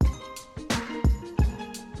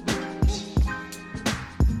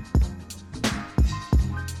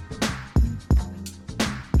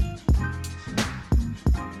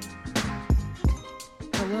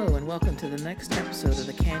the next episode of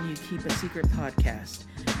the Can You Keep a Secret podcast,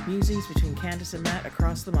 musings between Candace and Matt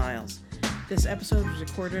across the miles. This episode was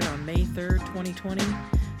recorded on May 3rd, 2020.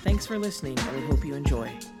 Thanks for listening, and we hope you enjoy.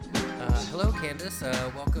 Hello, Candace.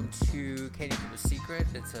 Welcome to Can You Keep a Secret.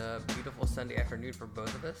 It's a beautiful Sunday afternoon for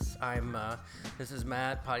both of us. This is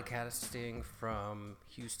Matt, podcasting from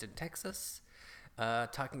Houston, Texas,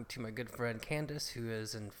 talking to my good friend Candace, who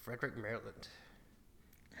is in Frederick, Maryland.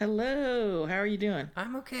 Hello, how are you doing?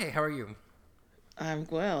 I'm okay. How are you? I'm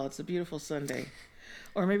well. It's a beautiful Sunday.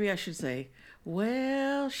 Or maybe I should say,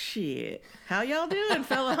 well, shit. How y'all doing,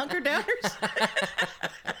 fellow hunker-downers?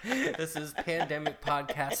 This is Pandemic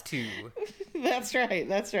Podcast 2. That's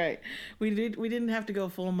right. We didn't have to go a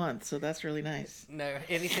full month, so that's really nice. No,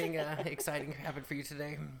 anything exciting happened for you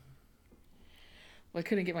today? Well, I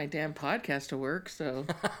couldn't get my damn podcast to work, so...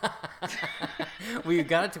 Well, you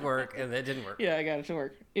got it to work, and it didn't work. Yeah, I got it to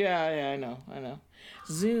work. Yeah, I know.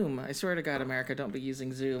 Zoom. I swear to God, America, don't be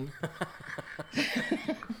using Zoom.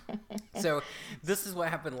 So, this is what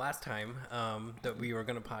happened last time that we were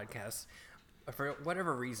going to podcast. For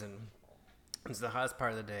whatever reason, it's the hottest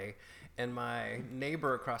part of the day, and my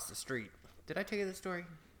neighbor across the street... Did I tell you this story?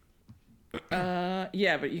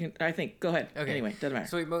 Yeah, but you can... I think... Go ahead. Okay. Anyway, doesn't matter.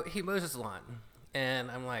 So he mows his lawn.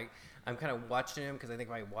 And I'm kind of watching him because I think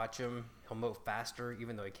if I watch him, he'll mow faster,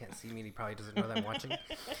 even though he can't see me and he probably doesn't know that I'm watching.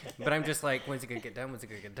 But I'm just like, when's he going to get done?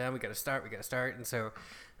 We got to start. And so,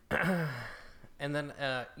 and then,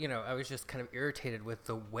 I was just kind of irritated with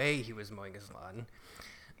the way he was mowing his lawn.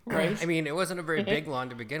 Right. I mean, it wasn't a very big lawn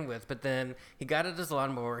to begin with, but then he got at his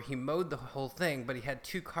lawnmower, he mowed the whole thing, but he had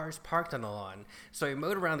 2 cars parked on the lawn. So he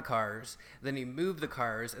mowed around the cars, then he moved the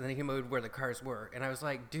cars, and then he mowed where the cars were. And I was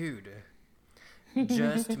like, dude...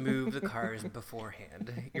 Just move the cars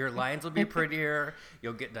beforehand. Your lines will be prettier.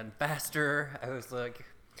 You'll get done faster. I was like,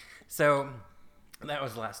 so that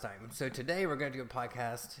was last time. So today we're going to do a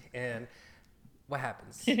podcast, and what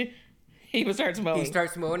happens? He starts mowing. He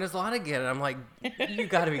starts mowing his lawn again, and I'm like, you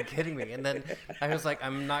got to be kidding me. And then I was like,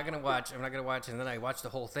 I'm not going to watch. And then I watched the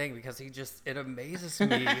whole thing because it amazes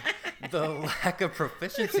me the lack of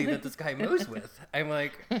proficiency that this guy mows with. I'm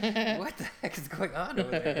like, what the heck is going on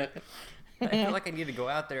over there? I feel like I need to go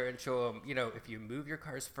out there and show them, if you move your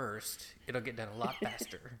cars first, it'll get done a lot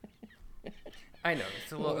faster. I know,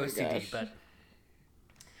 it's a little OCD, gosh. but...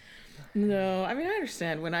 No, I mean, I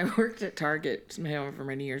understand. When I worked at Target for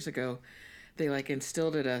many years ago, they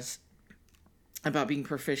instilled at us about being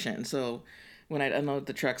proficient. So when I'd unload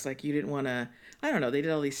the trucks, you didn't want to, I don't know, they did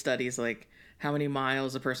all these studies, how many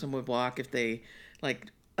miles a person would walk if they,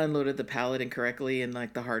 unloaded the pallet incorrectly in the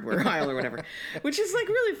hardware aisle or whatever, which is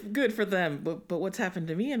really good for them. But what's happened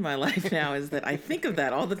to me in my life now is that I think of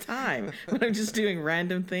that all the time when I'm just doing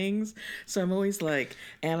random things. So I'm always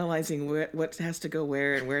analyzing what has to go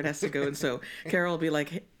where and where it has to go. And so Carol will be like,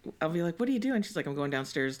 hey, I'll be like, what are you doing? She's like, I'm going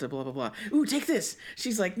downstairs to blah, blah, blah. Ooh, take this.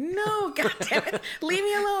 She's like, no, God damn it. Leave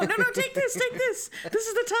me alone. No, take this. This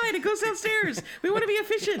is the tide. It goes downstairs. We want to be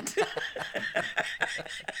efficient.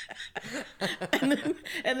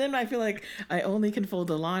 And then I feel like I only can fold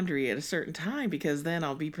the laundry at a certain time because then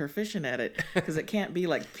I'll be proficient at it because it can't be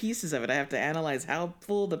pieces of it. I have to analyze how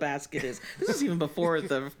full the basket is. This is even before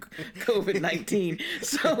the COVID-19.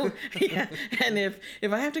 So, yeah. And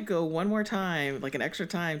if I have to go one more time, an extra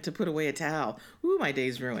time to put away a towel, ooh, my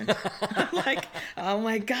day's ruined. I'm like, oh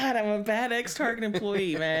my God, I'm a bad ex-Target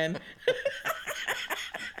employee, man.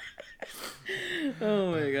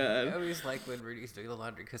 Oh my God. I always like when Rudy's doing the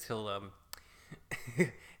laundry because he'll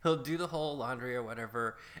do the whole laundry or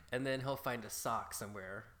whatever, and then he'll find a sock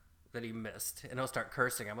somewhere that he missed, and he'll start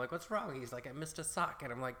cursing. I'm like, what's wrong? He's like, I missed a sock.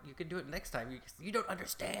 And I'm like, you can do it next time. You don't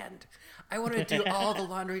understand. I want to do all the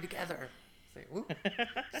laundry together. Say, ooh,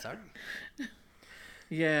 sorry.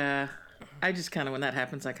 Yeah, I just when that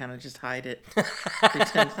happens, I just hide it.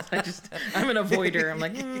 Pretend I'm an avoider. I'm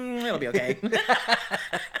like, it'll be okay.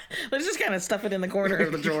 Let's just stuff it in the corner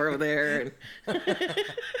of the drawer over there.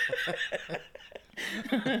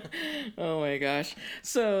 Oh my gosh.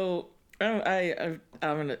 So I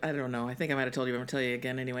don't know. I think I might have told you. I'm gonna tell you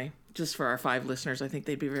again anyway. Just for our 5 listeners, I think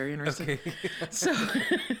they'd be very interested.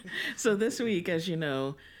 Okay. So this week, as you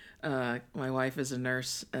know, my wife is a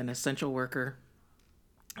nurse, an essential worker.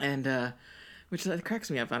 And, which cracks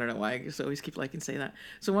me up. I don't know why. I just always keep say that.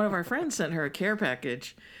 So one of our friends sent her a care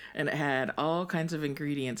package, and it had all kinds of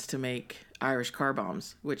ingredients to make Irish car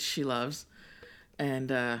bombs, which she loves.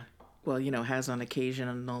 And, has on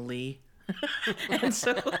occasionally. And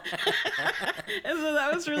so that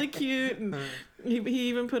was really cute. And he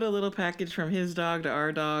even put a little package from his dog to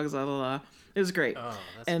our dogs, blah, blah, blah. It was great. Oh,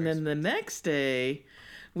 that's and then the next day,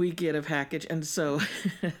 we get a package. And so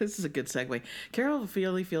this is a good segue. Carol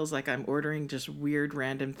really feels like I'm ordering just weird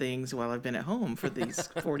random things while I've been at home for these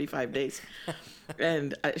 45 days.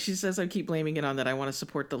 And she says I keep blaming it on that I want to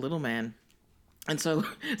support the little man. And so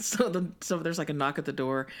there's like a knock at the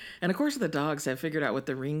door. And of course the dogs have figured out what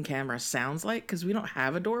the Ring camera sounds like because we don't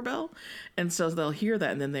have a doorbell. And so they'll hear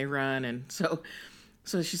that and then they run. And so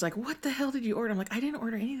she's like, what the hell did you order? I'm like, I didn't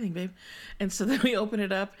order anything, babe. And so then we open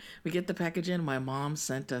it up. We get the package in. My mom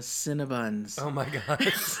sent us Cinnabons. Oh, my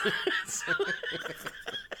gosh.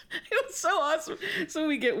 It was so awesome. So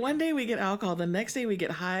one day we get alcohol. The next day we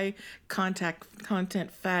get high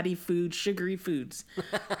content, fatty food, sugary foods.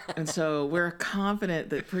 And so we're confident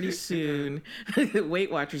that pretty soon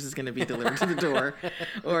Weight Watchers is going to be delivered to the door.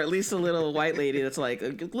 Or at least a little white lady that's like,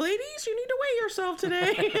 ladies, you need to weigh yourself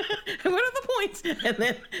today. What are the points? And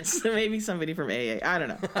then so maybe somebody from AA. I don't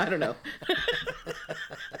know.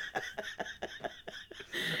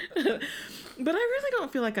 But I really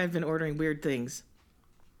don't feel like I've been ordering weird things.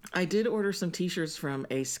 I did order some t-shirts from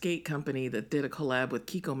a skate company that did a collab with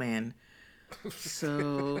Kiko Man.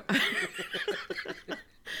 So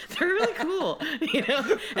they're really cool,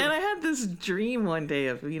 And I had this dream one day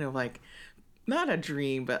of, like, not a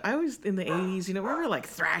dream, but I was in the 80s, remember like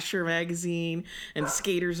Thrasher magazine and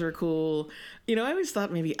skaters are cool. I always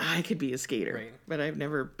thought maybe I could be a skater, right. But I've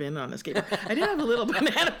never been on a skater. I did have a little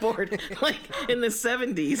banana board like in the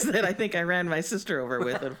 70s that I think I ran my sister over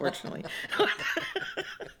with, unfortunately.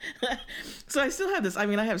 So I still have this. I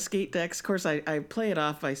mean, I have skate decks. Of course, I play it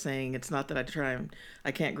off by saying it's not that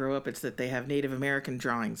I can't grow up. It's that they have Native American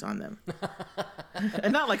drawings on them.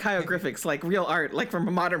 And not like hieroglyphics, like real art, like from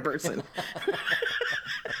a modern person.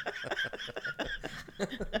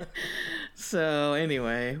 So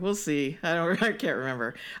anyway, we'll see. I can't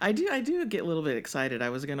remember. I do get a little bit excited. I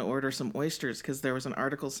was going to order some oysters because there was an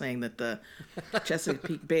article saying that the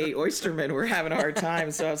Chesapeake Bay oystermen were having a hard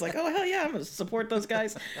time. So I was like, oh, hell yeah, I'm going to support those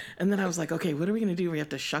guys. And then I was like, okay, what are we going to do? We have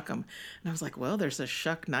to shuck them. And I was like, well, there's a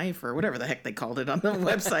shuck knife or whatever the heck they called it on the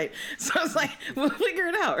website. So I was like, we'll figure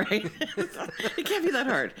it out, right? It can't be that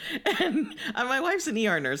hard. And my wife's an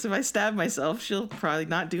ER nurse. If I stab myself, she'll probably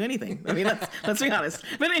not do anything. I mean, let's be honest.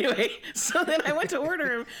 But anyway, so then I went to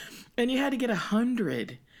order them, and you had to get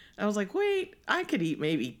 100. I was like, wait, I could eat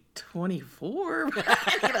maybe 24, but I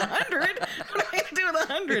can't eat 100. What am I going to do with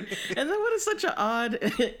 100? And then what is such an odd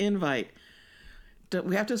invite?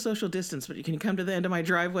 We have to social distance, but you can come to the end of my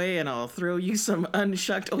driveway, and I'll throw you some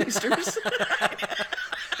unshucked oysters.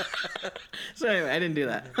 So anyway, I didn't do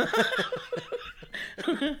that.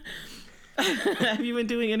 Have you been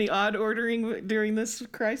doing any odd ordering during this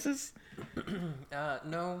crisis?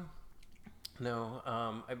 No.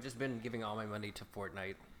 I've just been giving all my money to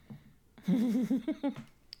Fortnite.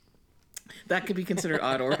 That could be considered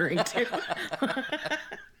odd ordering too.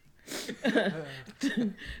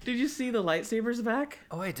 Did you see the lightsabers back?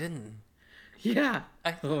 Oh, I didn't. Yeah.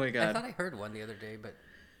 Oh my god. I thought I heard one the other day, but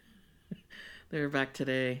they were back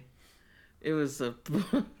today. It was a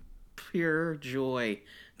pure joy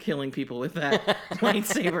killing people with that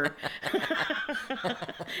lightsaber.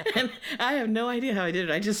 And I have no idea how I did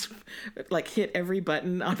it. I just like hit every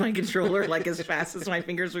button on my controller like as fast as my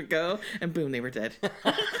fingers would go, and boom, they were dead.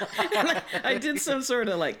 And I did some sort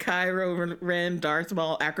of like Kylo Ren Darth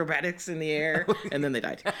Maul acrobatics in the air, and then they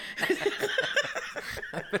died.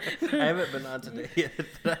 I haven't been on today yet,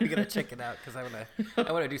 but I'm gonna check it out because I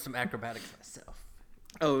wanna do some acrobatics myself.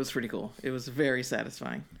 Oh, it was pretty cool. It was very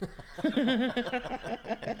satisfying.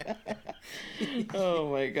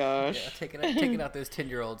 Oh my gosh. Yeah, taking out those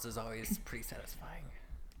 10-year-olds is always pretty satisfying.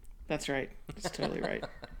 That's right. That's totally right.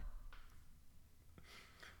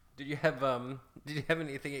 Did you have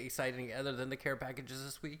anything exciting other than the care packages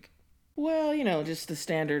this week? Well, just the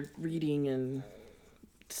standard reading and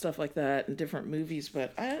stuff like that and different movies,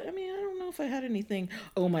 but I don't know if I had anything.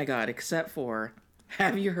 Oh my god, except for,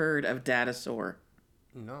 have you heard of Datasaur?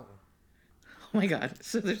 No. Oh my god.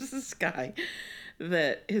 So there's this guy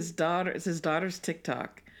that it's his daughter's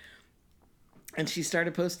TikTok. And she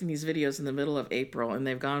started posting these videos in the middle of April, and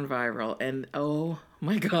they've gone viral. And oh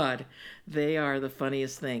my god, they are the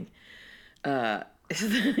funniest thing.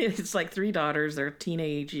 It's like 3 daughters, they're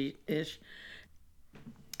teenage-ish.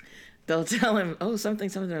 They'll tell him, something.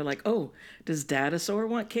 They're like, does Datasaur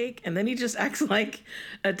want cake? And then he just acts like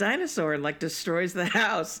a dinosaur and like destroys the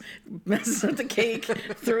house, messes up the cake,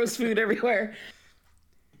 throws food everywhere.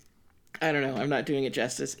 I don't know. I'm not doing it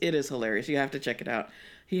justice. It is hilarious. You have to check it out.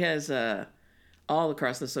 He has all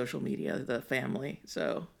across the social media, the family.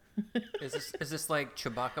 So is this like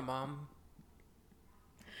Chewbacca Mom?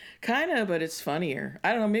 Kind of, but it's funnier.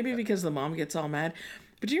 I don't know. Maybe because the mom gets all mad.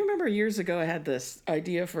 But do you remember years ago I had this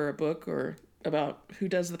idea for a book or about who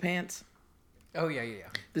does the pants? Oh, yeah.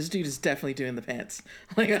 This dude is definitely doing the pants.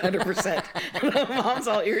 Like 100%. The mom's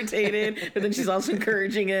all irritated, but then she's also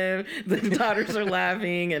encouraging him. The daughters are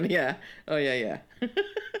laughing, and yeah. Oh, yeah.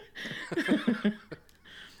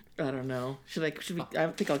 I don't know. Should we? I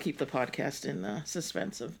think I'll keep the podcast in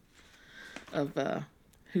suspense of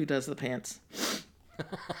who does the pants.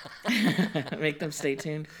 Make them stay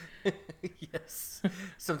tuned. Yes.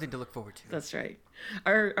 Something to look forward to. That's right.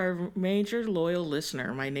 Our major loyal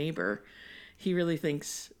listener, my neighbor, he really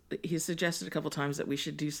thinks, he suggested a couple times that we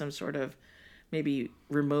should do some sort of maybe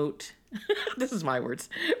remote, this is my words,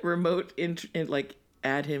 remote, like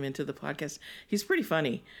add him into the podcast. He's pretty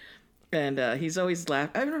funny. And he's always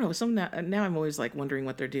laughing. I don't know. Now I'm always like wondering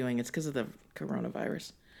what they're doing. It's because of the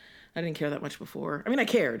coronavirus. I didn't care that much before. I mean, I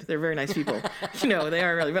cared. They're very nice people. They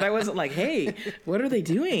are really. But I wasn't like, hey, what are they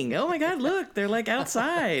doing? Oh my God, look, they're like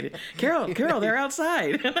outside. Carol, they're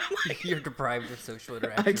outside. And I'm like, you're deprived of social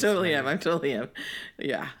interaction. I totally am.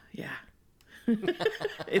 Yeah.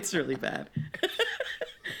 It's really bad.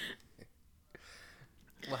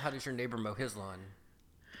 Well, how does your neighbor mow his lawn?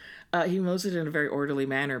 He mows it in a very orderly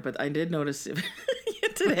manner, but I did notice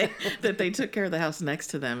today that they took care of the house next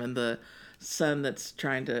to them, and the son that's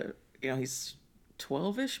trying to, he's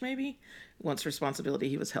 12-ish maybe, wants responsibility.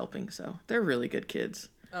 He was helping, so they're really good kids.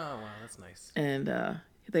 Oh, wow, that's nice. And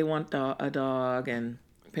they want a dog, and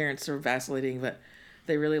parents are vacillating, but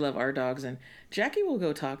they really love our dogs. And Jackie will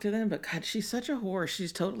go talk to them, but God, she's such a whore.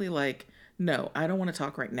 She's totally like, no, I don't want to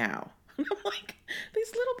talk right now. And I'm like,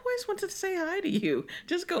 these little boys want to say hi to you.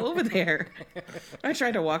 Just go over there. I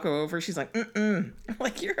tried to walk her over. She's like, I'm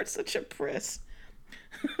like, you're such a priss.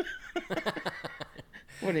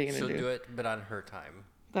 What are you going to do? She'll do it, but on her time.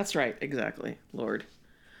 That's right. Exactly. Lord.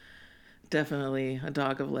 Definitely a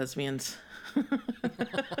dog of lesbians.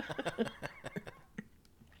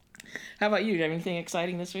 How about you? Do you have anything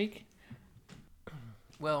exciting this week?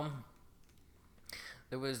 Well,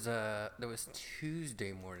 there was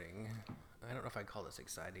Tuesday morning. I don't know if I call this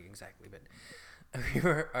exciting exactly, but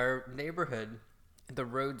our neighborhood, the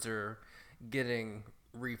roads are getting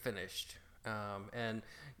refinished. And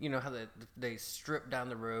you know how they strip down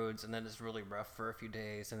the roads and then it's really rough for a few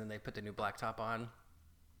days and then they put the new blacktop on.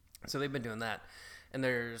 So they've been doing that. And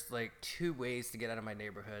there's like 2 ways to get out of my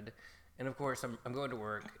neighborhood. And of course I'm going to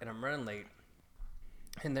work and I'm running late.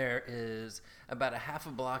 And there is about a half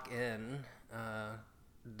a block in,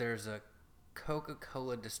 there's a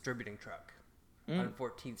Coca-Cola distributing truck on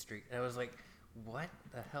 14th Street. And I was like, what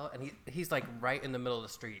the hell? And he's like right in the middle of the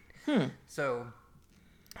street. So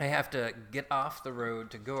I have to get off the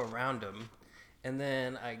road to go around him. And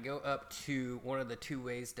then I go up to one of the 2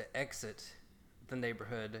 ways to exit the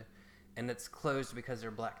neighborhood. And it's closed because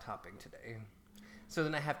they're blacktopping today. So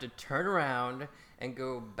then I have to turn around and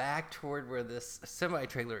go back toward where this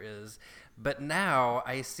semi-trailer is. But now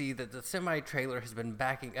I see that the semi-trailer has been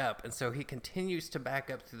backing up. And so he continues to back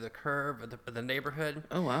up through the curve of the neighborhood.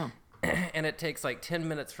 Oh, wow. And it takes like 10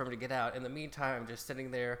 minutes for him to get out. In the meantime, I'm just sitting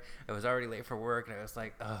there. I was already late for work. And I was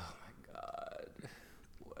like, oh, my God.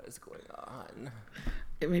 What is going on?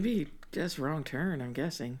 It may be just wrong turn, I'm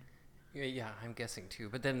guessing. Yeah, I'm guessing too.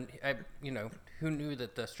 But then, who knew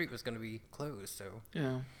that the street was going to be closed? So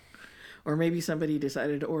yeah, or maybe somebody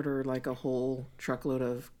decided to order like a whole truckload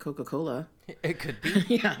of Coca-Cola. It could be.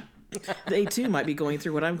 Yeah, they too might be going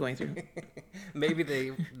through what I'm going through. Maybe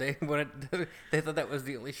they wanted. They thought that was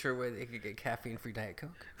the only sure way they could get caffeine-free Diet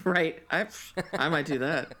Coke. Right. I might do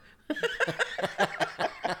that.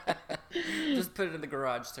 Just put it in the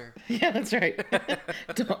garage, sir. Yeah, that's right.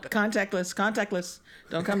 Contactless.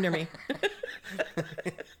 Don't come near me.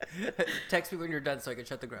 Text me when you're done so I can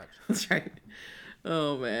shut the garage. That's right.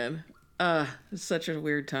 Oh, man. It's such a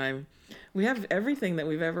weird time. We have everything that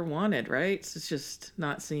we've ever wanted, right? It's just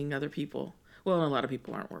not seeing other people. Well, a lot of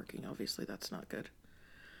people aren't working. Obviously, that's not good.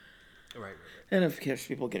 Right. And of course,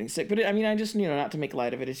 people getting sick. But I mean, I just, not to make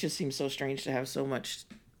light of it. It just seems so strange to have so much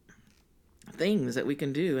things that we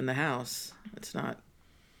can do in the house. It's not,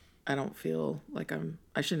 I don't feel like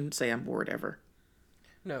I shouldn't say I'm bored ever.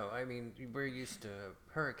 No, I mean, we're used to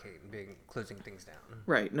hurricane closing things down.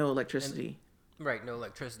 Right, no electricity. Right, no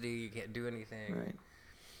electricity, you can't do anything. Right.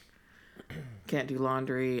 Can't do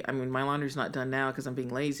laundry. I mean, my laundry's not done now because I'm being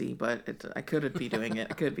lazy, but I could be doing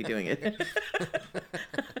it.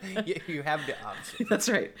 You have the option. That's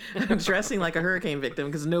right. I'm dressing like a hurricane victim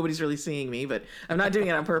because nobody's really seeing me, but I'm not doing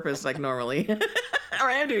it on purpose like normally. Or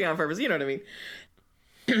I am doing it on purpose, you know what I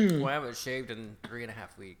mean? Well, I haven't shaved in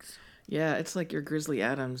 3.5 weeks. Yeah, it's like you're Grizzly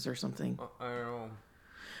Adams or something. I don't know.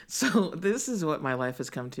 So this is what my life has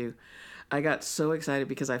come to. I got so excited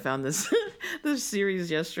because I found this this series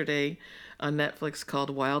yesterday on Netflix called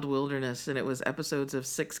Wild Wilderness, and it was episodes of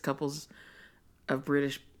 6 couples of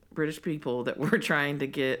British people that were trying to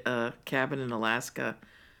get a cabin in Alaska,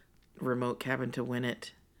 remote cabin, to win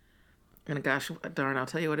it. And gosh darn, I'll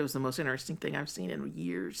tell you what, it was the most interesting thing I've seen in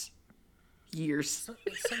years.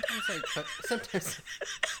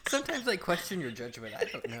 Sometimes I question your judgment. I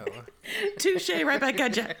don't know. Touche, right back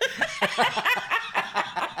at you.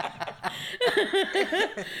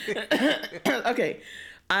 Okay,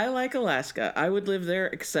 I like Alaska. I would live there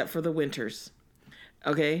except for the winters.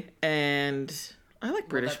 Okay, and I like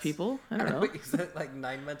British people. I don't know. Is that like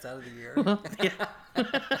 9 months out of the year? Well, yeah.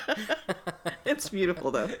 It's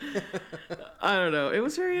beautiful though. I don't know. It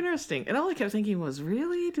was very interesting. And all I kept thinking was,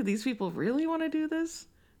 really? Do these people really want to do this?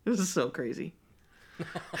 It was so crazy.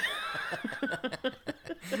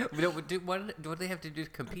 What do they have to do to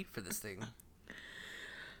compete for this thing?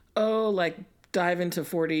 Oh, like dive into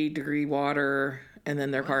 40-degree water and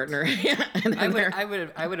then their partner. Yeah, and I then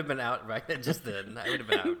would have been out right just then. I would have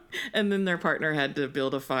been out. and then their partner had to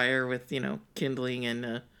build a fire with, kindling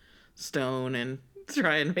and stone and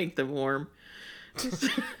try and make them warm.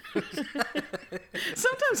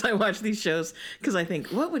 Sometimes I watch these shows because I think,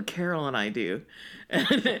 what would Carol and I do?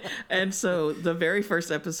 And so the very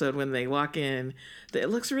first episode, when they walk in, it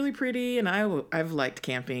looks really pretty, and I've liked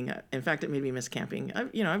camping. In fact, it made me miss camping.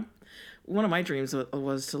 One of my dreams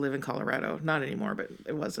was to live in Colorado. Not anymore, but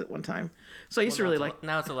it was at one time. So I used to really like.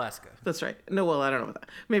 Now it's Alaska. That's right. No, well, I don't know about that.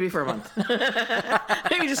 Maybe for a month.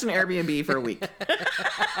 Maybe just an Airbnb for a week.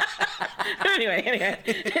 Anyway.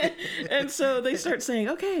 And so they start saying,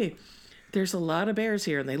 okay, there's a lot of bears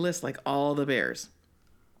here. And they list like all the bears.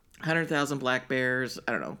 100,000 black bears,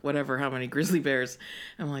 I don't know, whatever, how many grizzly bears.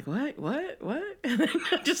 I'm like, what? And then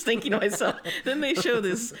I'm just thinking to myself, then they show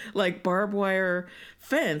this like barbed wire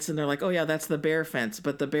fence and they're like, oh yeah, that's the bear fence,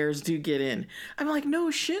 but the bears do get in. I'm like,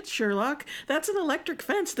 no shit, Sherlock. That's an electric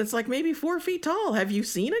fence that's like maybe 4 feet tall. Have you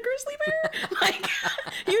seen a grizzly bear? Like,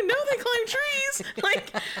 they climb trees.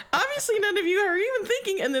 Like, obviously none of you are even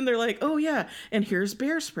thinking. And then they're like, oh yeah, and here's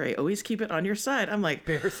bear spray. Always keep it on your side. I'm like,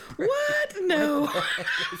 bear spray? What? No.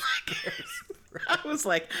 I was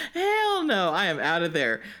like, hell no, I am out of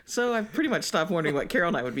there. So I pretty much stopped wondering what Carol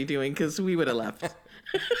and I would be doing because we would have left.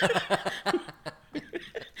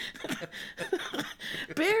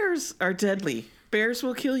 Bears are deadly. Bears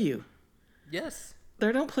will kill you. Yes.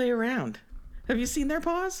 They don't play around. Have you seen their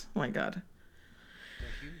paws? Oh my God. They're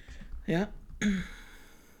huge. Yeah.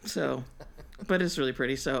 So, but it's really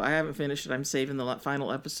pretty. So I haven't finished it. I'm saving the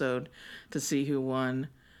final episode to see who won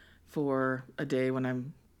for a day when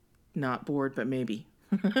I'm not bored, but maybe.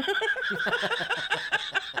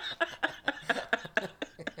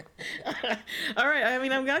 All right. I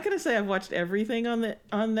mean, I'm not gonna say I've watched everything on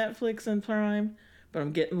Netflix and Prime, but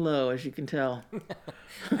I'm getting low, as you can tell.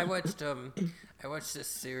 I watched this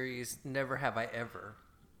series, Never Have I Ever.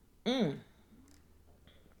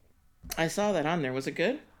 I saw that on there. Was it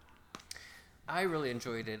good? I really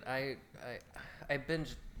enjoyed it. I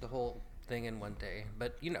binged the whole thing in one day,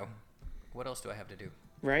 but what else do I have to do?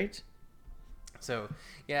 Right. So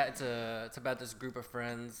yeah, it's about this group of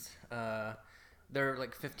friends. They're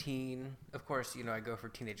like 15. Of course, I go for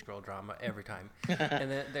teenage girl drama every time.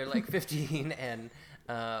 And then they're like 15, and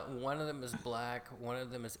one of them is black, one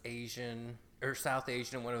of them is Asian or South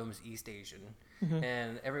Asian, and one of them is East Asian. Mm-hmm.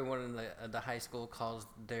 And everyone in the high school calls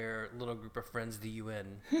their little group of friends the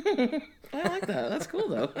UN. I like that. That's cool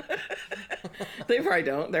though. They probably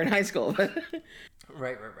don't. They're in high school.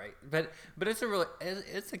 Right. But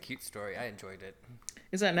it's a cute story. I enjoyed it.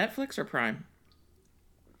 Is that Netflix or Prime?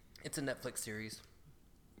 It's a Netflix series.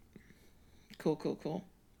 Cool.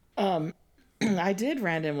 I did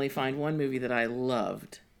randomly find one movie that I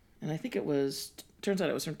loved, and I think turns out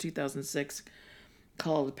it was from 2006,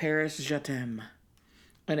 called Paris Je t'aime.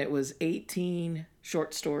 And it was 18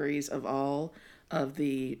 short stories of all of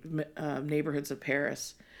the neighborhoods of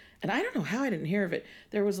Paris. And I don't know how I didn't hear of it.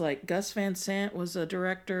 There was like Gus Van Sant was a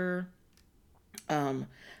director,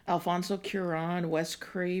 Alfonso Cuarón, Wes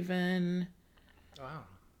Craven. Wow.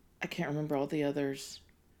 I can't remember all the others.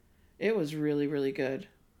 It was really, really good.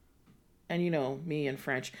 And me and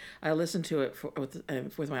French, I listened to it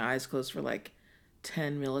with my eyes closed for like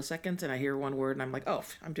 10 milliseconds, and I hear one word and I'm like, oh,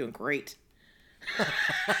 I'm doing great.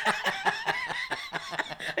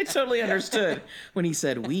 I totally understood when he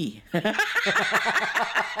said we.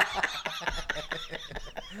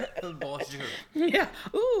 Bonjour. Yeah.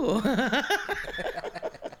 Ooh.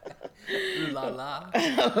 Ooh la la.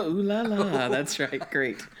 Ooh la la. That's right.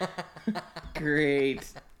 Great.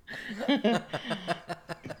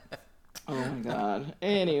 Oh my God.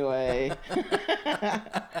 Anyway.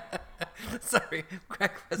 Sorry,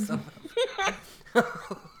 crack myself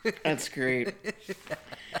up. That's great.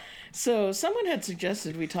 So someone had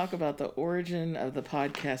suggested we talk about the origin of the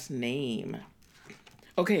podcast name.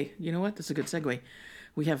 Okay, you know what? That's a good segue.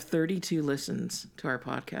 We have 32 listens to our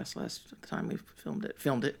podcast last time we filmed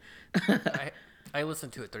it. I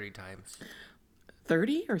listened to it 30 times.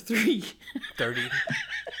 30 or 3? 30.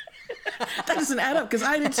 That doesn't add up because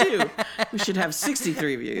I did too. We should have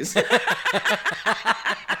 63 views.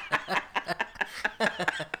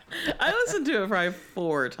 I listened to it probably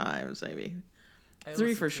 4 times, maybe.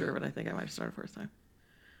 3 for sure, but I think I might have started 4th time.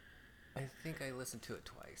 I think I listened to it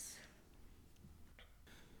twice.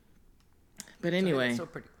 But anyway,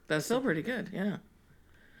 that's still pretty good, yeah.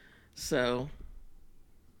 So,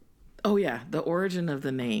 oh yeah, the origin of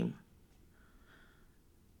the name.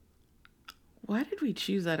 Why did we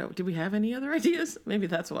choose that? Did we have any other ideas? Maybe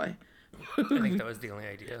that's why. I think that was the only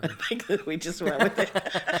idea. I think that we just went with it.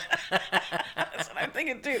 That's what I'm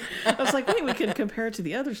thinking too. I was like, wait, we could compare it to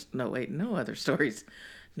the others. No, wait, no other stories.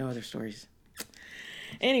 No other stories.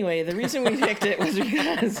 Anyway, the reason we picked it was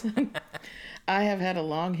because I have had a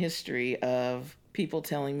long history of people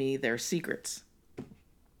telling me their secrets.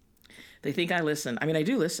 They think I listen. I mean, I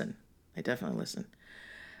do listen. I definitely listen.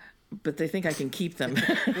 But they think I can keep them.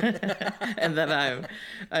 And that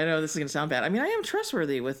I know this is going to sound bad. I mean, I am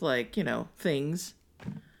trustworthy with, like, you know, things.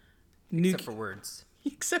 Except for words.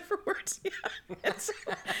 Except for words, yeah.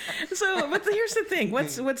 So, but here's the thing.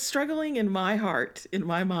 What's struggling in my heart, in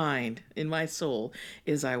my mind, in my soul,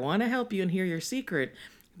 is I want to help you and hear your secret,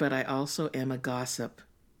 but I also am a gossip.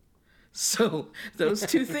 So those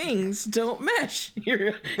two things don't mesh.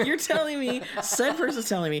 You're telling me, said person's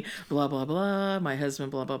telling me, blah, blah, blah, my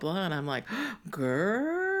husband, blah, blah, blah. And I'm like,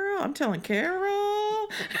 girl, I'm telling Carol.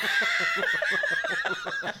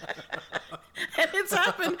 And it's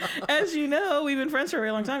happened, as you know, we've been friends for a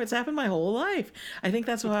very long time. It's happened my whole life. I think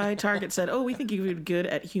that's why Target said, oh, we think you're good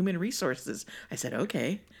at human resources. I said,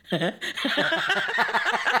 okay.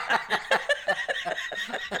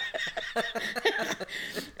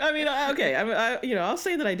 I mean, okay, I'll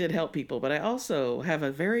say that I did help people, but I also have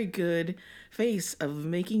a very good face of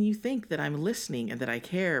making you think that I'm listening and that I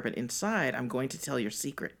care, but inside I'm going to tell your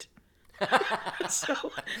secret.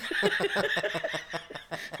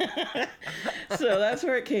 So that's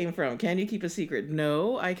where it came from. Can you keep a secret?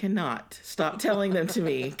 No, I cannot. Stop telling them to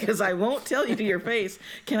me because I won't tell you to your face.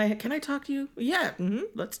 Can I talk to you? Yeah,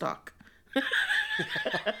 let's talk. Do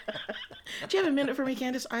you have a minute for me,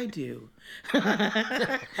 Candace? I do.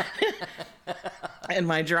 And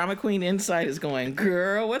my drama queen inside is going,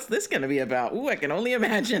 girl, what's this going to be about? Ooh, I can only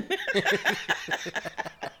imagine.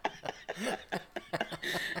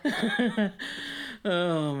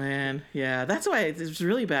 Oh, man. Yeah, that's why it's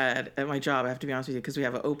really bad at my job, I have to be honest with you, because we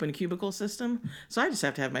have an open cubicle system. So I just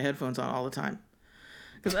have to have my headphones on all the time.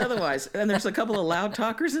 Because otherwise, and there's a couple of loud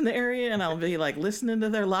talkers in the area, and I'll be like listening to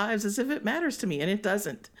their lives as if it matters to me, and it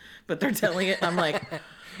doesn't. But they're telling it, and I'm like,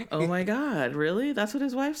 oh my God, really? That's what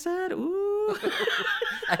his wife said? Ooh.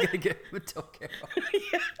 I gotta get him and tell Carol.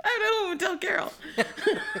 Yeah, I know, tell Carol.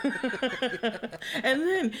 And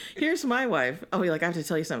then here's my wife. Oh, I have to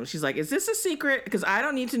tell you something. She's like, is this a secret? Because I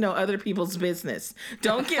don't need to know other people's business.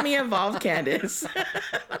 Don't get me involved, Candace.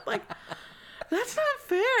 I'm like, that's not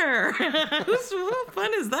fair. What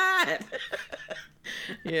fun is that?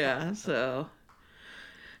 Yeah, so.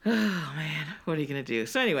 Oh, man. What are you going to do?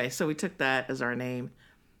 So anyway, we took that as our name.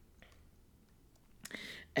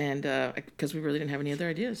 And because we really didn't have any other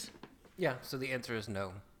ideas. Yeah, so the answer is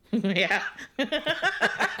no. Yeah.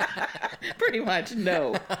 Pretty much,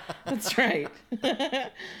 no. That's right.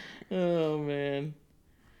 Oh, man.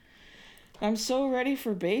 I'm so ready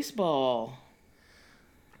for baseball.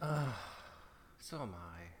 So am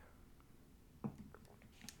I.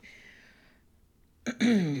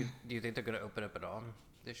 Do you think they're going to open up at all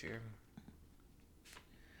this year?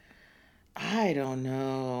 I don't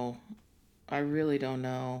know. I really don't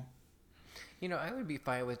know. You know, I would be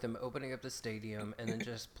fine with them opening up the stadium and then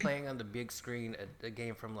just playing on the big screen a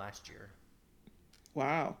game from last year.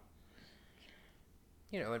 Wow.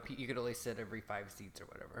 You know, and you could only sit every 5 seats or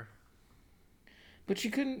whatever. But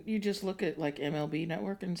you just look at like MLB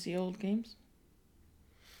Network and see old games?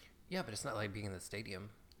 Yeah, but it's not like being in the stadium.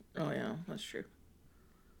 Oh, yeah, that's true.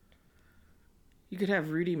 You could have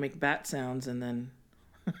Rudy make bat sounds and then...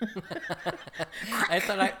 I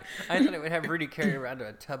thought I would have Rudy carry around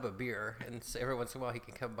a tub of beer, and so every once in a while he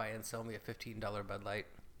can come by and sell me a $15 Bud Light.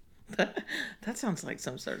 That sounds like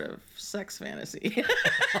some sort of sex fantasy.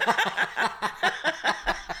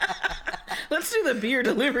 Let's do the beer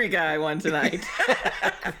delivery guy one tonight.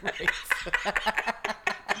 Great.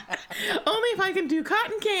 Only if I can do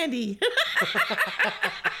cotton candy.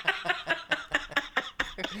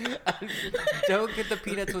 Don't get the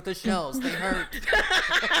peanuts with the shells. They hurt.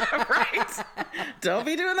 Right? Don't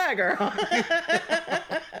be doing that, girl.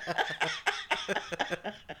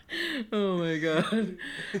 Oh my god.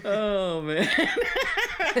 Oh man.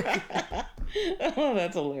 Oh,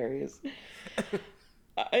 that's hilarious.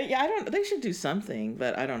 Yeah, I don't. They should do something,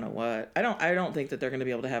 but I don't know what. I don't think that they're going to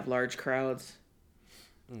be able to have large crowds.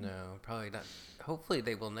 No, probably not. Hopefully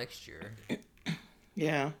they will next year.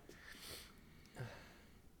 Yeah.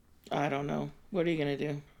 I don't know. What are you going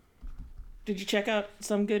to do? Did you check out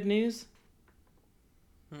some good news?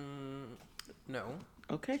 No.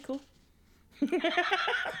 Okay, cool.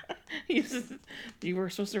 You were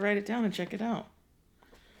supposed to write it down and check it out.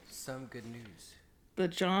 Some good news. The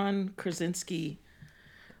John Krasinski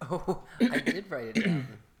Oh, I did write it down.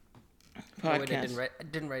 podcast. I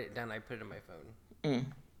didn't write it down. I put it in my phone.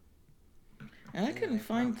 And I couldn't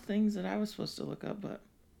find things that I was supposed to look up, but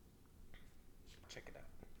Check it out.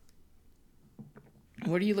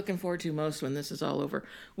 what are you looking forward to most when this is all over?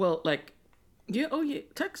 Well, like, yeah,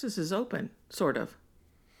 Texas is open, sort of.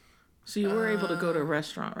 So you were able to go to a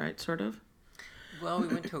restaurant, right? Sort of? Well, we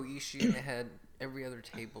went to Oishi and they had every other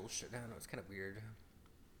table shut down. It was kind of weird.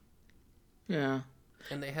 Yeah.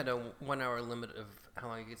 And they had a 1 hour limit of how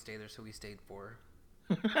long you could stay there, so we stayed 4.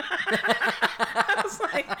 I was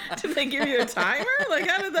like, did they give you a timer? Like,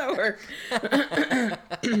 how did that work?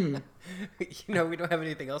 We don't have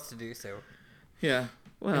anything else to do, so. Yeah.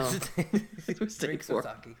 Well, Drink some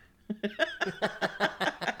sake.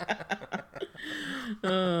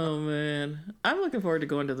 Oh man, I'm looking forward to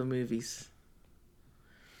going to the movies.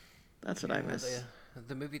 That's what I miss.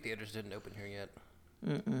 The movie theaters didn't open here yet.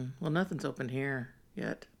 Well, nothing's open here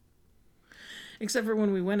yet, except for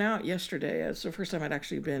when we went out yesterday. It's the first time I'd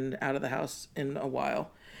actually been out of the house in a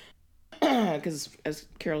while, because as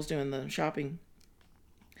Carol's doing the shopping,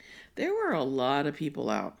 there were a lot of people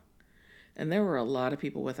out, and there were a lot of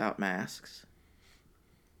people without masks.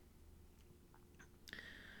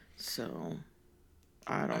 So,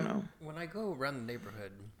 I don't know. When I go around the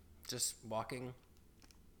neighborhood, just walking,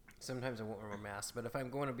 sometimes I won't wear a mask. But if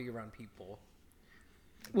I'm going to be around people,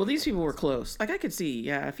 Well, these people were close. Like, I could see,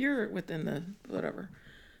 yeah, if you're within the,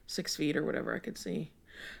 6 feet or whatever, I could see.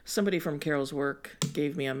 Somebody from Carol's work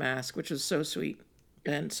gave me a mask, which was so sweet.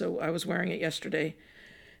 And so I was wearing it yesterday.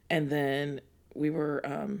 And then we were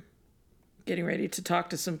getting ready to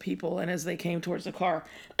talk to some people. And as they came towards the car,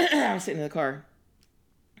 I was sitting in the car.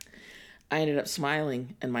 I ended up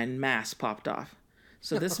smiling and my mask popped off.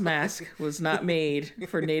 So this mask was not made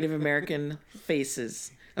for Native American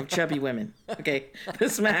faces of chubby women. Okay.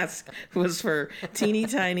 This mask was for teeny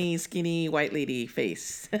tiny skinny white lady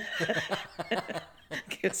face. I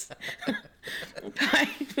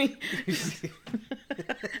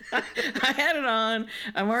had it on.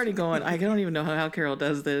 I'm already going, I don't even know how Carol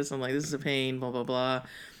does this. I'm like, this is a pain, blah, blah, blah.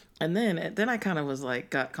 And then I kind of was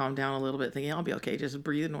like, got calmed down a little bit, thinking I'll be okay, just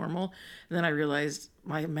breathe normal. And then I realized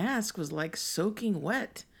my mask was like soaking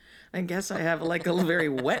wet. I guess I have like a very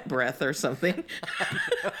wet breath or something.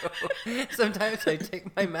 sometimes I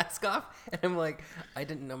take my mask off and I'm like, I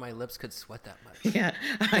didn't know my lips could sweat that much. Yeah,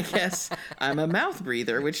 I guess I'm a mouth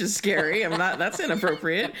breather, which is scary. I'm not, that's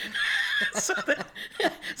inappropriate. So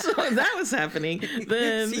that was happening.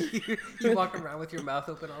 Then See, you walk around with your mouth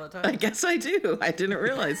open all the time? I guess I do. I didn't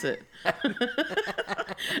realize it.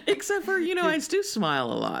 Except for, I do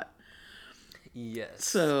smile a lot. Yes.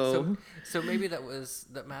 So maybe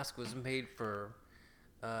that mask was made for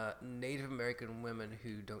Native American women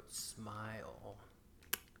who don't smile.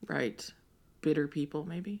 Right. Bitter people,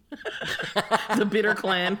 maybe? The bitter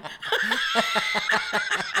clan.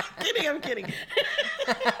 I'm kidding.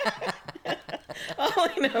 All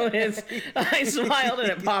I know is I smiled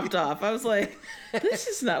and it popped off. I was like, this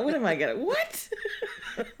is not, what am I going to, what?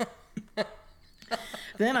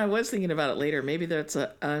 Then I was thinking about it later. Maybe that's an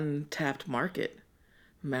untapped market.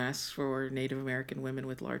 Masks for Native American women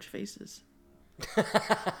with large faces.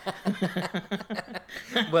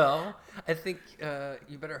 Well, I think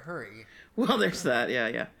you better hurry. Well, there's that.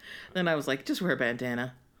 Yeah. Then I was like, just wear a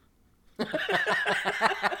bandana.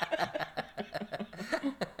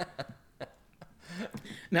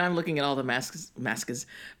 Now I'm looking at all the masks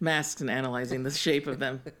and analyzing the shape of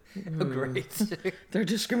them. Oh, great. They're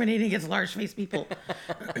discriminating against large-faced people.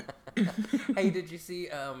 Hey, did you see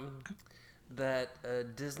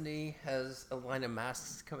that Disney has a line of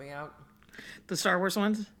masks coming out? The Star Wars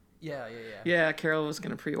ones? Yeah. Yeah, Carol was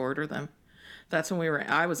going to pre-order them. That's when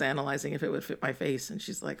I was analyzing if it would fit my face, and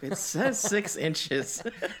she's like, it says 6 inches.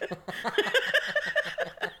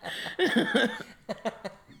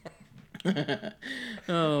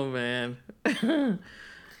 Oh, man.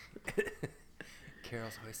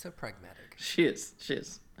 Carol's always so pragmatic. She is.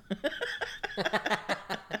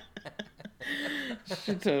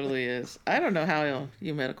 She totally is. I don't know how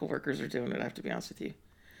you medical workers are doing it, I have to be honest with you.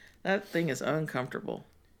 That thing is uncomfortable.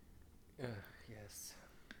 Yes.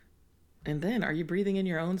 And then, are you breathing in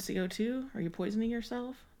your own CO2? Are you poisoning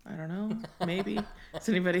yourself? I don't know. Maybe. Has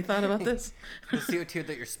anybody thought about this? The CO2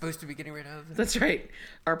 that you're supposed to be getting rid of? That's right.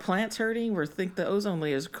 Are plants hurting? We think the ozone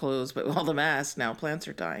layer is closed, but all the mass, now plants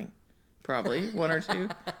are dying. Probably. One or two.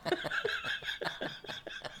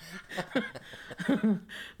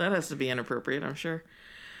 That has to be inappropriate, I'm sure.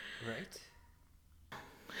 Right?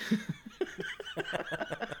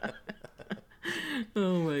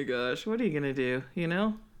 Oh my gosh. What are you going to do? You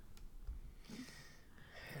know?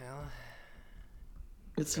 Well,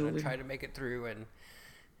 It's I'm going to try to make it through, and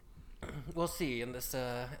we'll see in this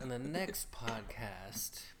in the next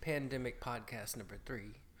podcast, Pandemic Podcast number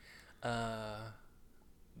 3.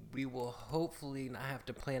 We will hopefully not have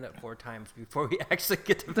to plan it 4 times before we actually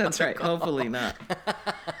get to That's right. call. Hopefully not.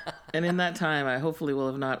 And in that time, I hopefully will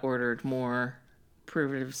have not ordered more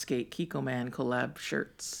Primitive Skate Kiko Man collab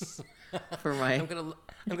shirts for my... I'm gonna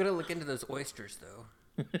look into those oysters, though.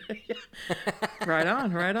 Right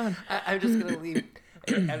on. I'm just gonna leave.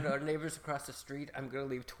 And our neighbors across the street, I'm gonna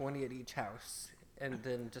leave 20 at each house, and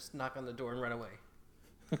then just knock on the door and run away.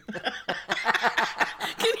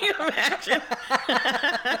 Can you imagine?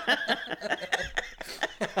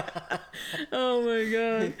 Oh my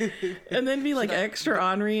god! And then be like extra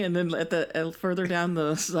ornery, and then at the further down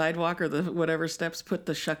the sidewalk or the whatever steps, put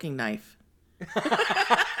the shucking knife.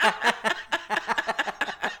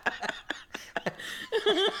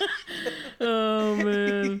 Oh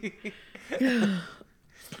man!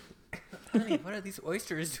 Honey, what are these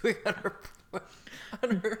oysters doing on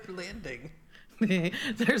our landing? I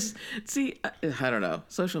don't know,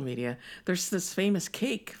 social media. There's this famous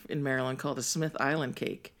cake in Maryland called a Smith Island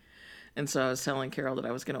cake. And so I was telling Carol that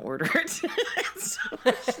I was going to order it. So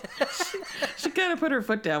she kind of put her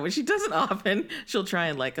foot down, which she doesn't often. She'll try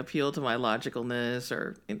and like appeal to my logicalness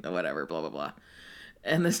or whatever, blah, blah, blah.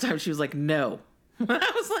 And this time she was like, no.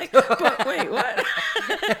 I was like, but wait, what?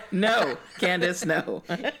 No, Candace, no.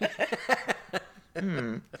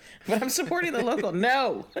 But I'm supporting the local.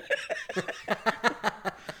 No.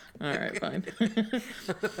 All right, fine.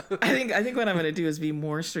 I think what I'm going to do is be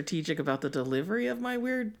more strategic about the delivery of my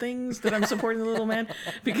weird things that I'm supporting the little man,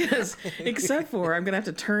 because except for I'm going to have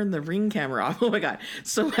to turn the Ring camera off. Oh my God.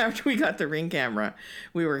 So after we got the Ring camera,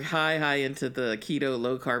 we were high into the keto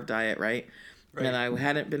low carb diet, right? And I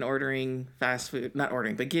hadn't been ordering fast food, not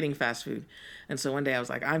ordering, but getting fast food. And so one day I was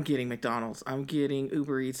like, I'm getting McDonald's. I'm getting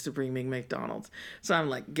Uber Eats to bring me McDonald's. So I'm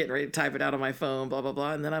like getting ready to type it out on my phone, blah, blah,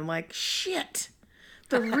 blah. And then I'm like, shit,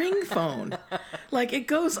 the Ring phone. Like it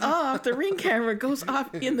goes off, the Ring camera goes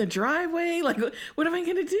off in the driveway. Like, what am I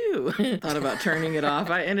going to do? Thought about turning it off.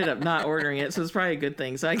 I ended up not ordering it. So it's probably a good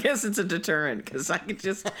thing. So I guess it's a deterrent because I could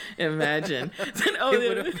just imagine.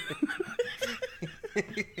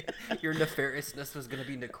 Your nefariousness was going to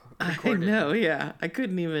be recorded. I know, yeah. I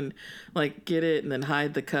couldn't even like get it and then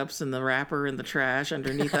hide the cups and the wrapper in the trash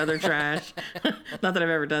underneath other trash. Not that I've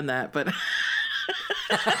ever done that, but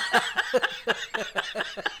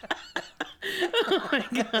oh my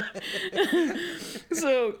God.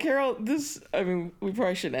 So Carol, we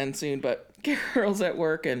probably should end soon, but Carol's at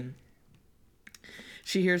work and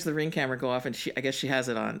she hears the Ring camera go off, and I guess she has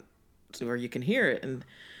it on so where you can hear it, and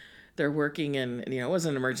they're working, and it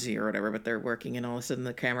wasn't an emergency or whatever, but they're working, and all of a sudden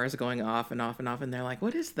the camera is going off and off and off, and they're like,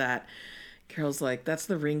 what is that? Carol's like, that's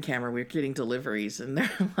the Ring camera. We're getting deliveries. And they're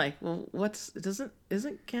like, well,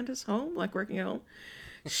 isn't Candace home, like working at home?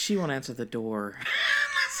 She won't answer the door.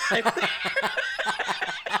 Because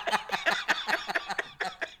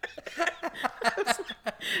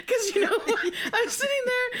I'm sitting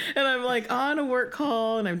there and I'm like on a work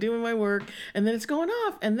call and I'm doing my work, and then it's going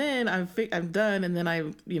off, and then I'm done, and then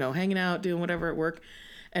I'm hanging out doing whatever at work,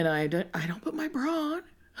 and I don't put my bra on.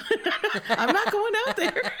 I'm not going out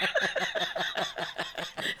there.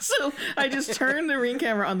 So I just turn the Ring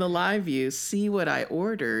camera on the live view, see what I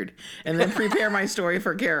ordered, and then prepare my story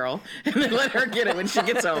for Carol, and then let her get it when she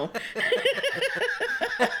gets home.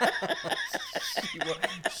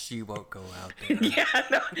 She won't go out there. Yeah,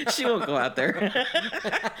 no, she won't go out there.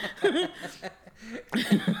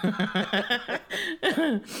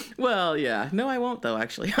 Well, yeah. No, I won't, though,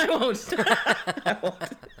 actually. I won't.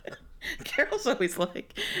 Carol's always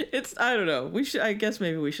like, it's, I don't know. I guess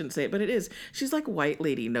maybe we shouldn't say it, but it is. She's like white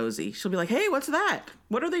lady nosy. She'll be like, hey, what's that?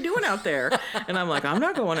 What are they doing out there? And I'm like, I'm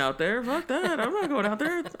not going out there. Fuck that. I'm not going out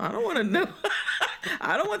there. I don't want to know.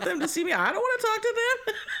 I don't want them to see me. I don't want to talk to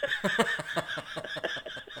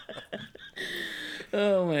them.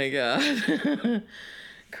 Oh my God.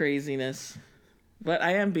 Craziness. But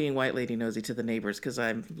I am being white lady nosy to the neighbors because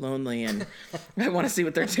I'm lonely and I want to see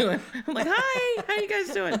what they're doing. I'm like, hi, how you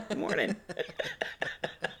guys doing? Morning.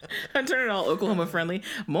 I'm turning all Oklahoma friendly.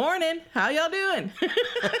 Morning, how y'all doing?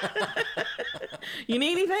 You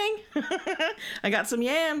need anything? I got some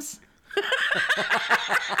yams.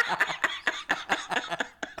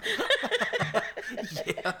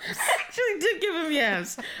 Yeah. I actually did give him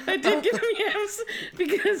yams. I did give him yams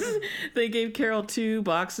because they gave Carol 2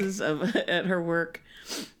 boxes of at her work,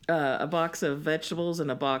 a box of vegetables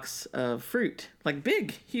and a box of fruit, like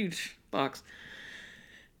big, huge box.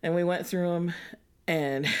 And we went through them,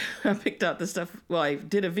 and I picked out the stuff. Well, I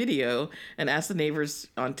did a video and asked the neighbors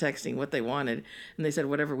on texting what they wanted, and they said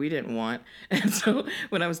whatever we didn't want. And so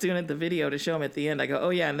when I was doing the video to show them at the end, I go,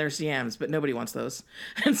 oh yeah, and there's yams, but nobody wants those.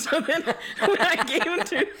 And so then when I gave them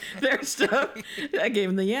to their stuff, I gave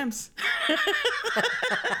them the yams.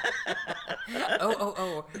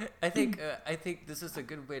 Oh! I think this is a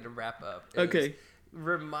good way to wrap up. Okay.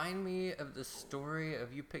 Remind me of the story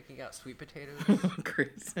of you picking out sweet potatoes.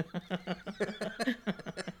 Chris.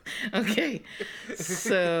 Okay.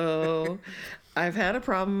 So I've had a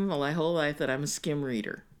problem my whole life that I'm a skim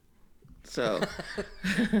reader. So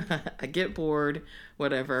I get bored,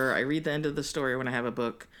 whatever. I read the end of the story when I have a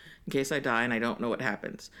book in case I die and I don't know what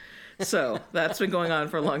happens. So that's been going on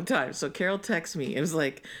for a long time. So Carol texts me. It was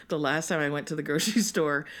like the last time I went to the grocery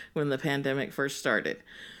store when the pandemic first started.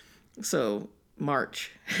 So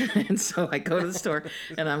March. And so I go to the store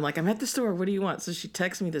and I'm like, I'm at the store. What do you want? So she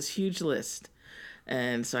texts me this huge list.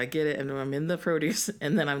 And so I get it and I'm in the produce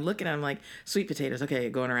and then I'm looking at I'm like, sweet potatoes. Okay,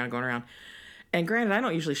 going around. And granted, I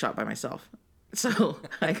don't usually shop by myself. So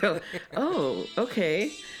I go, oh,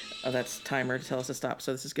 okay. Oh, that's timer to tell us to stop.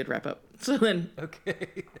 So this is good wrap up. So then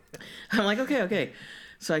Okay. I'm like, okay.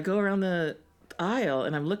 So I go around the aisle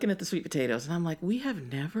and I'm looking at the sweet potatoes and I'm like, we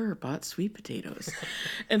have never bought sweet potatoes.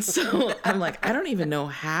 And so I'm like, I don't even know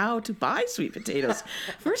how to buy sweet potatoes,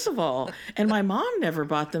 first of all. And my mom never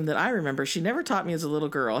bought them that I remember. She never taught me as a little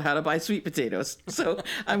girl how to buy sweet potatoes. So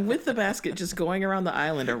I'm with the basket just going around the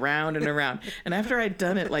island around and around. And after I'd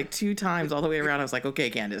done it like 2 times all the way around, I was like, okay,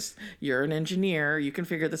 Candace, you're an engineer. You can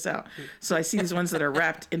figure this out. So I see these ones that are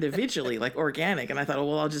wrapped individually, like organic. And I thought, oh,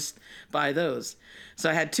 well, I'll just buy those. So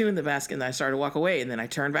I had 2 in the basket and I started to walk away and then I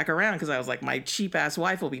turned back around because I was like, my cheap ass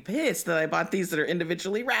wife will be pissed that I bought these that are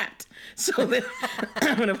individually wrapped. So then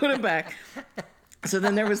I'm going to put them back. So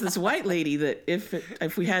then there was this white lady that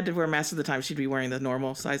if we had to wear masks at the time, she'd be wearing the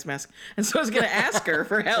normal size mask. And so I was going to ask her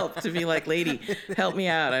for help to be like, lady, help me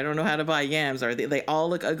out. I don't know how to buy yams. They all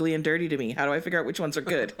look ugly and dirty to me. How do I figure out which ones are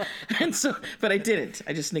good? And so, but I didn't.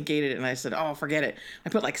 I just negated it and I said, oh, forget it. I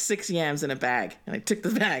put like 6 yams in a bag and I took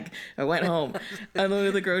the bag. I went home. I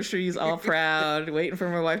loaded the groceries all proud, waiting for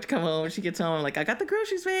my wife to come home. She gets home. I'm like, I got the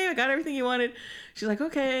groceries, babe. I got everything you wanted. She's like,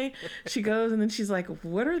 okay. She goes and then she's like,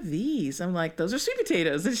 what are these? I'm like, those are sweet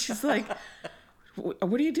potatoes. And she's like,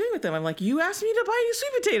 what are you doing with them? I'm like, you asked me to buy you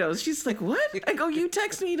sweet potatoes. She's like, what? I go, you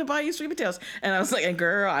text me to buy you sweet potatoes. And I was like, and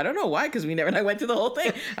girl, I don't know why, because and I went through the whole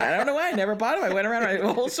thing. I don't know why. I never bought them. I went around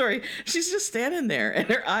the whole story. She's just standing there and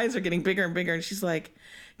her eyes are getting bigger and bigger. And she's like,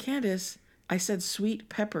 Candace, I said sweet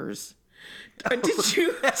peppers. Did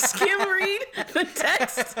you skim read the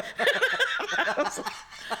text? I was like,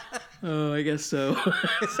 oh, I guess so.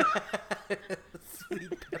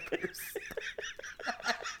 Sweet peppers.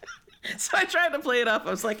 So I tried to play it up.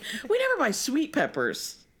 I was like, we never buy sweet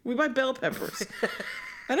peppers. We buy bell peppers.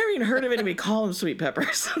 I never even heard of anybody call them sweet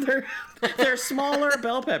peppers. They're smaller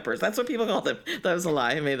bell peppers. That's what people call them. That was a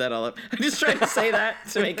lie. I made that all up. I just tried to say that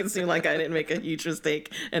to make it seem like I didn't make a huge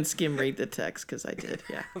mistake and skim read the text, because I did,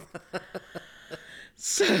 yeah.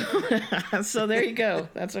 So there you go.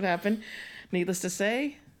 That's what happened. Needless to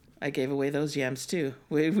say, I gave away those yams too.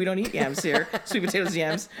 We don't eat yams here. Sweet potatoes,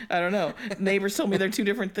 yams. I don't know. Neighbors told me they're 2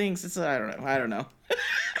 different things. I don't know.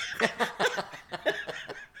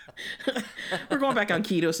 We're going back on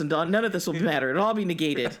ketos and none of this will matter. It'll all be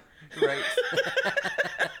negated. Right.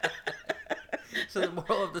 So the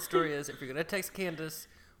moral of the story is, if you're going to text Candace,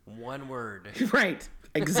 1 word. Right.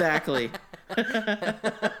 Exactly.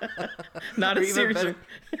 Not a serious.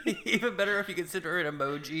 Even better if you consider an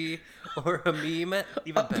emoji Or a meme,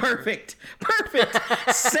 even better. Perfect.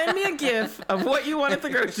 Send me a GIF of what you want at the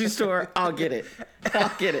grocery store. I'll get it.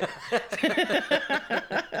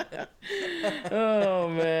 Oh,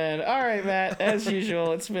 man. All right, Matt. As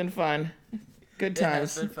usual, it's been fun. Good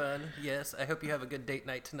times. It has been fun. Yes, I hope you have a good date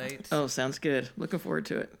night tonight. Oh, sounds good. Looking forward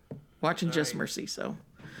to it. Watching All Just right. Mercy, so.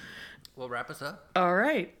 We'll wrap us up. All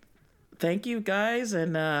right. Thank you, guys,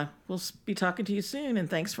 and we'll be talking to you soon. And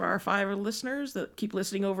thanks for our 5 listeners that keep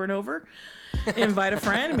listening over and over. Invite a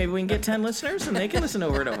friend. Maybe we can get 10 listeners, and they can listen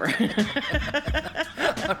over and over. All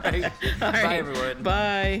right. Bye, everyone.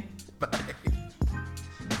 Bye. Bye.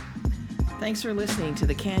 Thanks for listening to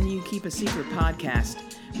the Can You Keep a Secret podcast.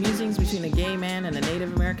 Musings between a gay man and a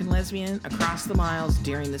Native American lesbian across the miles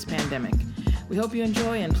during this pandemic. We hope you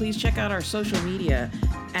enjoy, and please check out our social media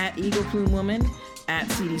at Eagle Plume Woman, at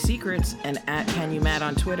CD Secrets, and at Can You Matt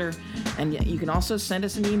on Twitter. And you can also send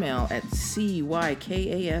us an email at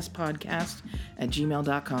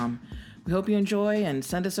cykaspodcast@gmail.com. We hope you enjoy, and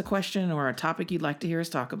send us a question or a topic you'd like to hear us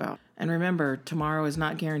talk about. And remember, tomorrow is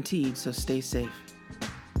not guaranteed, so stay safe.